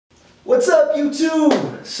What's up,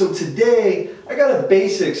 YouTube? So today I got a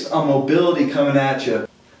basics on mobility coming at you.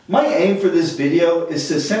 My aim for this video is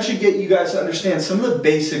to essentially get you guys to understand some of the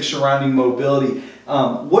basics surrounding mobility,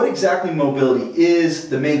 what exactly mobility is,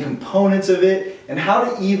 the main components of it, and how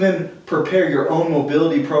to even prepare your own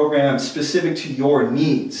mobility program specific to your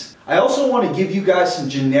needs. I also want to give you guys some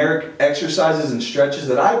generic exercises and stretches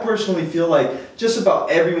that I personally feel like just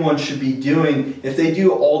about everyone should be doing if they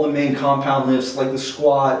do all the main compound lifts like the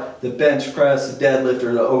squat, the bench press, the deadlift,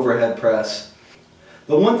 or the overhead press.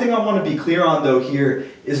 The one thing I want to be clear on though here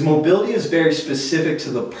is mobility is very specific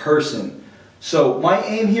to the person. So my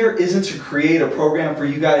aim here isn't to create a program for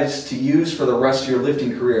you guys to use for the rest of your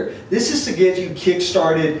lifting career. This is to get you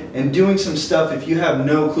kick-started and doing some stuff if you have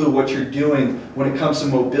no clue what you're doing when it comes to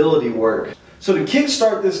mobility work. So to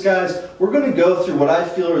kickstart this, guys, we're going to go through what I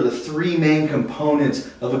feel are the three main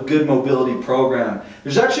components of a good mobility program.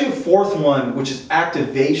 There's actually a fourth one, which is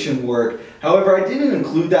activation work. However, I didn't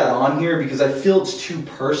include that on here because I feel it's too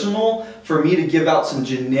personal for me to give out some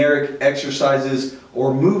generic exercises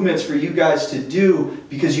or movements for you guys to do,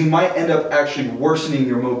 because you might end up actually worsening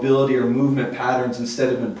your mobility or movement patterns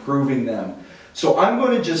instead of improving them. So I'm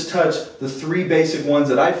going to just touch the three basic ones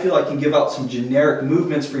that I feel I can give out some generic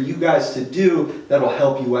movements for you guys to do that'll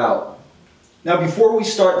help you out. Now before we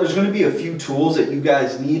start, there's going to be a few tools that you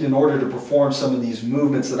guys need in order to perform some of these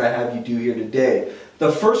movements that I have you do here today.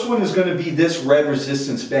 The first one is going to be this red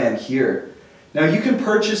resistance band here. Now you can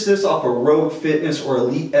purchase this off of Rogue Fitness or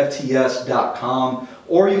EliteFTS.com,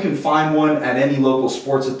 or you can find one at any local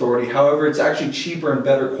sports authority. However, it's actually cheaper and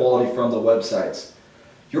better quality from the websites.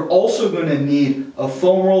 You're also going to need a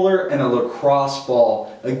foam roller and a lacrosse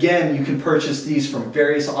ball. Again, you can purchase these from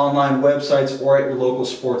various online websites or at your local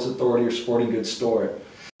sports authority or sporting goods store.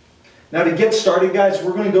 Now to get started, guys,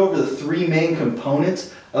 we're going to go over the three main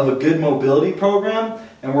components of a good mobility program,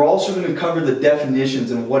 and we're also going to cover the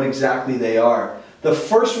definitions and what exactly they are. The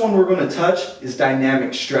first one we're going to touch is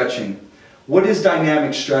dynamic stretching. What is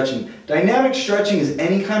dynamic stretching? Dynamic stretching is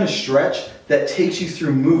any kind of stretch that takes you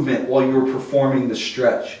through movement while you're performing the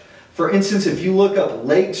stretch. For instance, if you look up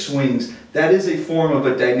leg swings, that is a form of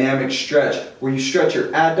a dynamic stretch where you stretch your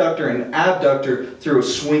adductor and abductor through a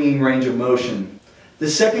swinging range of motion. The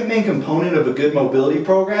second main component of a good mobility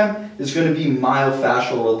program is going to be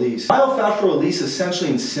myofascial release. Myofascial release, essentially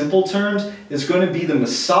in simple terms, is going to be the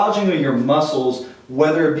massaging of your muscles,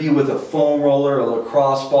 whether it be with a foam roller, a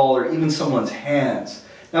lacrosse ball, or even someone's hands.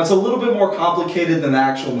 Now it's a little bit more complicated than the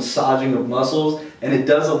actual massaging of muscles, and it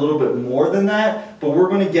does a little bit more than that, but we're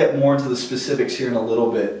going to get more into the specifics here in a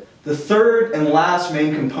little bit. The third and last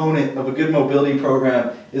main component of a good mobility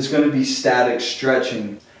program is going to be static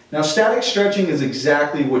stretching. Now static stretching is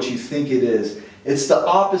exactly what you think it is. It's the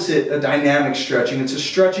opposite of dynamic stretching. It's a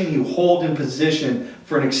stretching you hold in position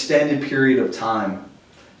for an extended period of time.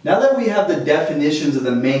 Now that we have the definitions of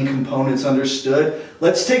the main components understood,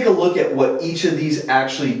 let's take a look at what each of these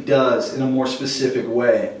actually does in a more specific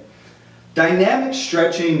way. Dynamic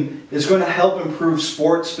stretching is going to help improve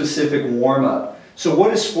sport-specific warm-up. So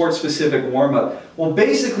what is sport-specific warm-up? Well,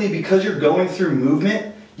 basically, because you're going through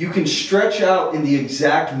movement, you can stretch out in the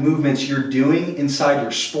exact movements you're doing inside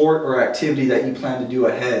your sport or activity that you plan to do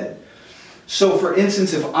ahead. So for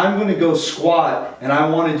instance, if I'm going to go squat and I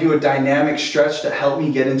want to do a dynamic stretch to help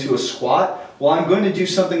me get into a squat, well, I'm going to do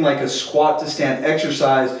something like a squat to stand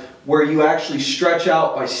exercise where you actually stretch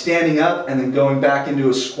out by standing up and then going back into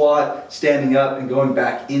a squat, standing up and going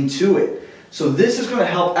back into it. So this is going to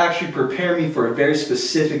help actually prepare me for a very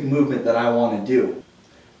specific movement that I want to do.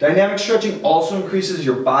 Dynamic stretching also increases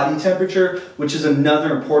your body temperature, which is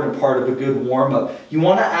another important part of a good warm-up. You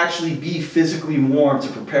want to actually be physically warm to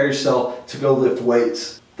prepare yourself to go lift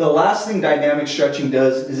weights. The last thing dynamic stretching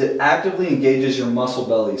does is it actively engages your muscle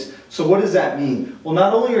bellies. So what does that mean? Well,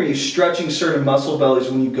 not only are you stretching certain muscle bellies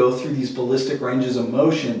when you go through these ballistic ranges of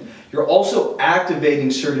motion, you're also activating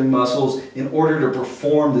certain muscles in order to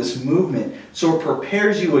perform this movement. So it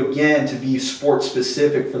prepares you again to be sport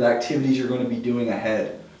specific for the activities you're going to be doing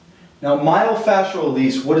ahead. Now myofascial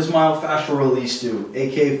release, what does myofascial release do?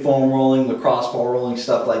 AKA foam rolling, lacrosse ball rolling,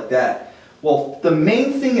 stuff like that. Well, the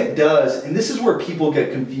main thing it does, and this is where people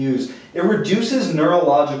get confused, it reduces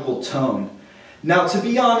neurological tone. Now to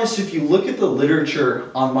be honest, if you look at the literature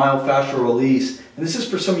on myofascial release, and this is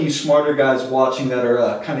for some of you smarter guys watching that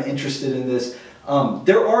are kind of interested in this,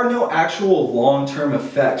 there are no actual long-term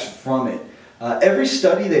effects from it. Every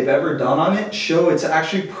study they've ever done on it show it's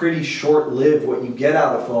actually pretty short-lived what you get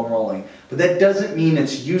out of foam rolling, but that doesn't mean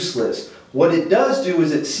it's useless. What it does do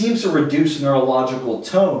is it seems to reduce neurological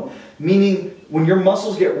tone, meaning when your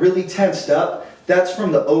muscles get really tensed up, That's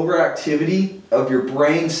from the overactivity of your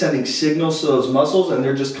brain sending signals to those muscles, and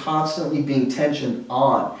they're just constantly being tensioned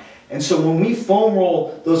on. And so when we foam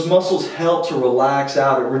roll, those muscles help to relax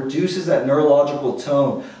out. It reduces that neurological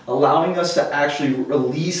tone, allowing us to actually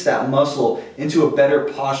release that muscle into a better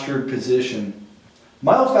postured position.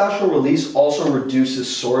 Myofascial release also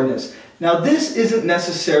reduces soreness. Now this isn't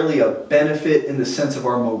necessarily a benefit in the sense of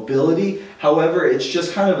our mobility. However, it's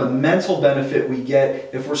just kind of a mental benefit we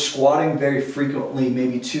get if we're squatting very frequently,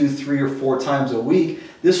 maybe 2, 3, or 4 times a week.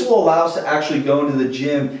 This will allow us to actually go into the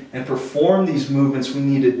gym and perform these movements we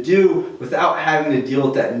need to do without having to deal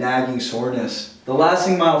with that nagging soreness. The last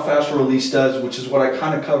thing myofascial release does, which is what I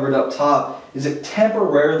kind of covered up top, is it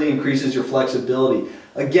temporarily increases your flexibility.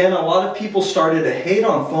 Again, a lot of people started to hate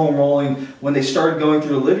on foam rolling when they started going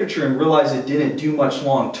through the literature and realized it didn't do much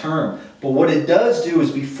long term. But what it does do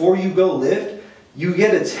is before you go lift, you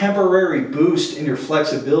get a temporary boost in your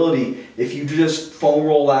flexibility if you just foam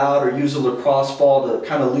roll out or use a lacrosse ball to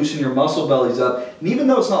kind of loosen your muscle bellies up. And even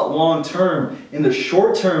though it's not long term, in the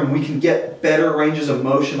short term we can get better ranges of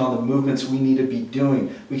motion on the movements we need to be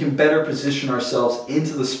doing. We can better position ourselves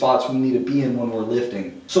into the spots we need to be in when we're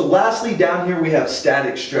lifting. So lastly, down here we have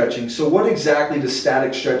static stretching. So what exactly does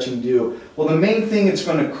static stretching do? Well, the main thing, it's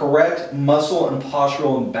going to correct muscle and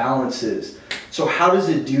postural imbalances. So how does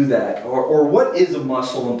it do that? Or what is a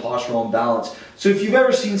muscle and postural imbalance? So if you've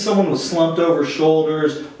ever seen someone with slumped over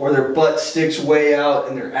shoulders, or their butt sticks way out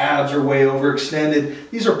and their abs are way overextended,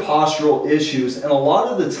 these are postural issues. And a lot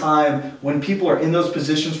of the time when people are in those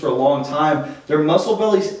positions for a long time, their muscle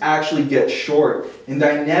bellies actually get short. And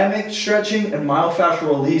dynamic stretching and myofascial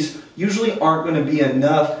release usually aren't going to be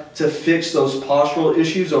enough to fix those postural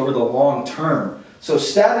issues over the long term. So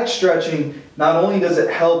static stretching, not only does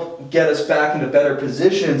it help get us back into better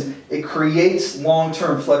positions, it creates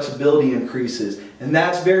long-term flexibility increases. And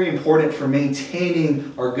that's very important for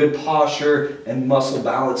maintaining our good posture and muscle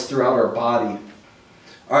balance throughout our body.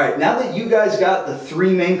 Alright, now that you guys got the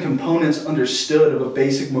 3 main components understood of a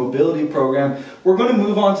basic mobility program, we're going to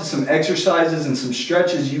move on to some exercises and some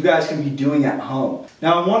stretches you guys can be doing at home.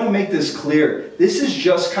 Now I want to make this clear, this is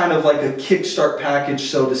just kind of like a kickstart package,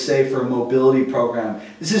 so to say, for a mobility program.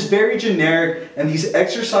 This is very generic, and these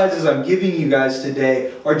exercises I'm giving you guys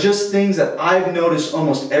today are just things that I've noticed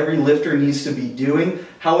almost every lifter needs to be doing.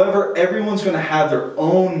 However, everyone's going to have their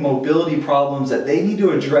own mobility problems that they need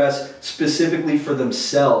to address specifically for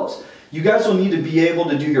themselves. You guys will need to be able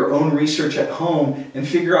to do your own research at home and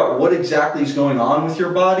figure out what exactly is going on with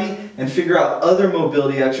your body and figure out other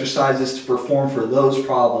mobility exercises to perform for those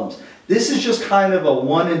problems. This is just kind of a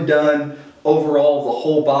one and done overall of the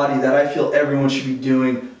whole body that I feel everyone should be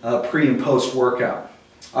doing pre and post workout.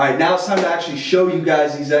 Alright, now it's time to actually show you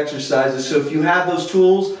guys these exercises. So if you have those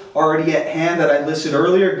tools already at hand that I listed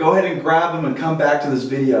earlier, go ahead and grab them and come back to this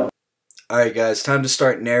video. Alright guys, time to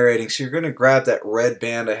start narrating. So you're going to grab that red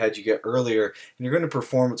band I had you get earlier, and you're going to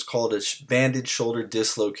perform what's called a banded shoulder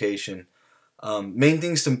dislocation. Main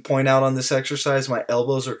things to point out on this exercise, my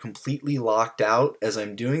elbows are completely locked out as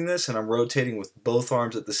I'm doing this, and I'm rotating with both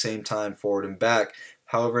arms at the same time, forward and back.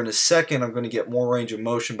 However, in a second, I'm going to get more range of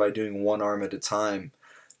motion by doing one arm at a time.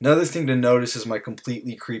 Another thing to notice is my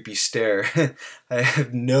completely creepy stare. I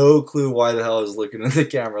have no clue why the hell I was looking at the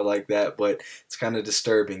camera like that, but it's kind of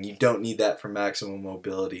disturbing. You don't need that for maximum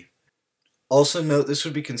mobility. Also note, this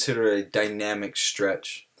would be considered a dynamic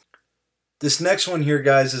stretch. This next one here,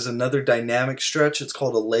 guys, is another dynamic stretch. It's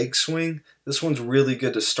called a leg swing. This one's really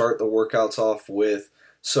good to start the workouts off with.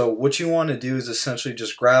 So what you want to do is essentially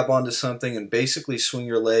just grab onto something and basically swing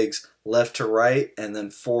your legs left to right and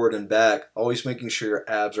then forward and back, always making sure your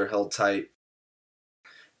abs are held tight.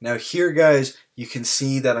 Now here, guys, you can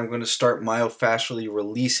see that I'm going to start myofascially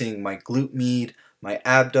releasing my glute med, my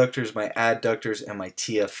abductors, my adductors, and my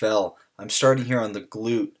TFL. I'm starting here on the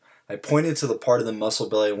glute. I pointed to the part of the muscle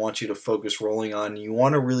belly I want you to focus rolling on. You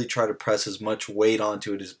want to really try to press as much weight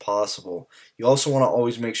onto it as possible. You also want to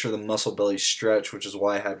always make sure the muscle belly is stretched, which is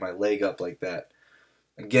why I had my leg up like that.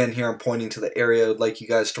 Again, here I'm pointing to the area I would like you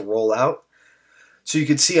guys to roll out. So you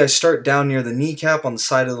can see I start down near the kneecap on the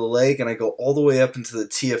side of the leg, and I go all the way up into the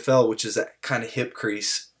TFL, which is that kind of hip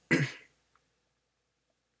crease.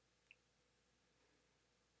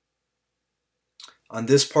 On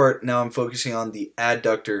this part, now I'm focusing on the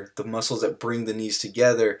adductor, the muscles that bring the knees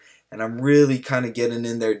together, and I'm really kind of getting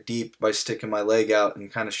in there deep by sticking my leg out and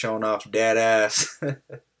kind of showing off dad ass.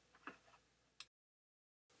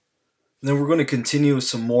 And then we're going to continue with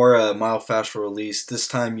some more myofascial release, this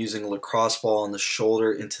time using a lacrosse ball on the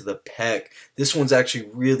shoulder into the pec. This one's actually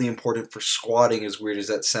really important for squatting, as weird as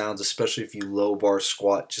that sounds, especially if you low bar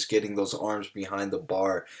squat, just getting those arms behind the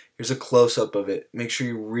bar. Here's a close-up of it. Make sure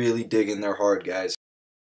you really dig in there hard, guys.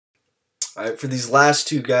 Alright, for these last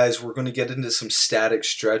two guys, we're going to get into some static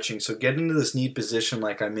stretching. So get into this knee position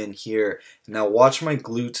like I'm in here. Now watch my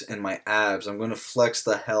glutes and my abs. I'm going to flex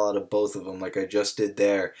the hell out of both of them like I just did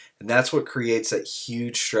there. And that's what creates that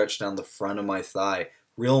huge stretch down the front of my thigh.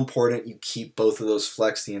 Real important you keep both of those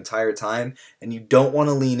flexed the entire time. And you don't want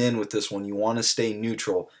to lean in with this one. You want to stay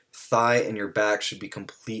neutral. Thigh and your back should be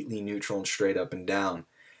completely neutral and straight up and down.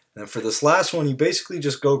 And for this last one, you basically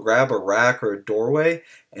just go grab a rack or a doorway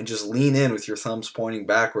and just lean in with your thumbs pointing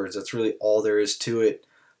backwards. That's really all there is to it.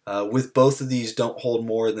 With both of these, don't hold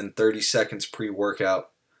more than 30 seconds pre-workout.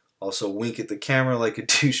 Also, wink at the camera like a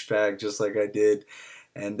douchebag, just like I did.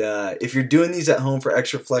 And if you're doing these at home for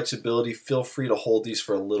extra flexibility, feel free to hold these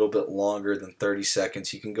for a little bit longer than 30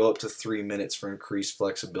 seconds. You can go up to 3 minutes for increased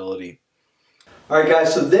flexibility. Alright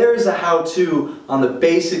guys, so there's a how-to on the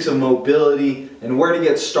basics of mobility and where to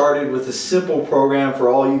get started with a simple program for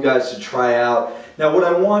all you guys to try out. Now what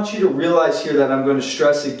I want you to realize here that I'm going to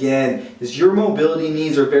stress again is your mobility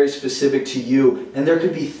needs are very specific to you, and there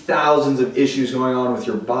could be thousands of issues going on with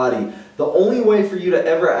your body. The only way for you to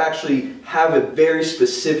ever actually have a very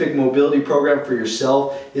specific mobility program for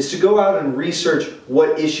yourself is to go out and research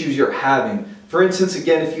what issues you're having. For instance,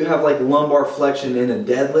 again, if you have like lumbar flexion in a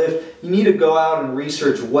deadlift, you need to go out and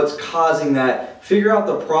research what's causing that, figure out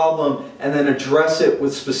the problem, and then address it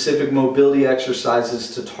with specific mobility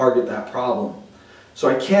exercises to target that problem. So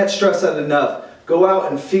I can't stress that enough. Go out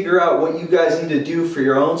and figure out what you guys need to do for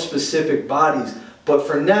your own specific bodies. But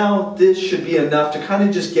for now, this should be enough to kind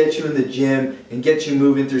of just get you in the gym and get you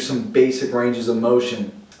moving through some basic ranges of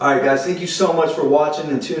motion. Alright guys, thank you so much for watching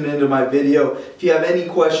and tuning into my video. If you have any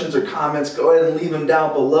questions or comments, go ahead and leave them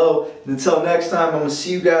down below. And until next time, I'm going to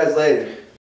see you guys later.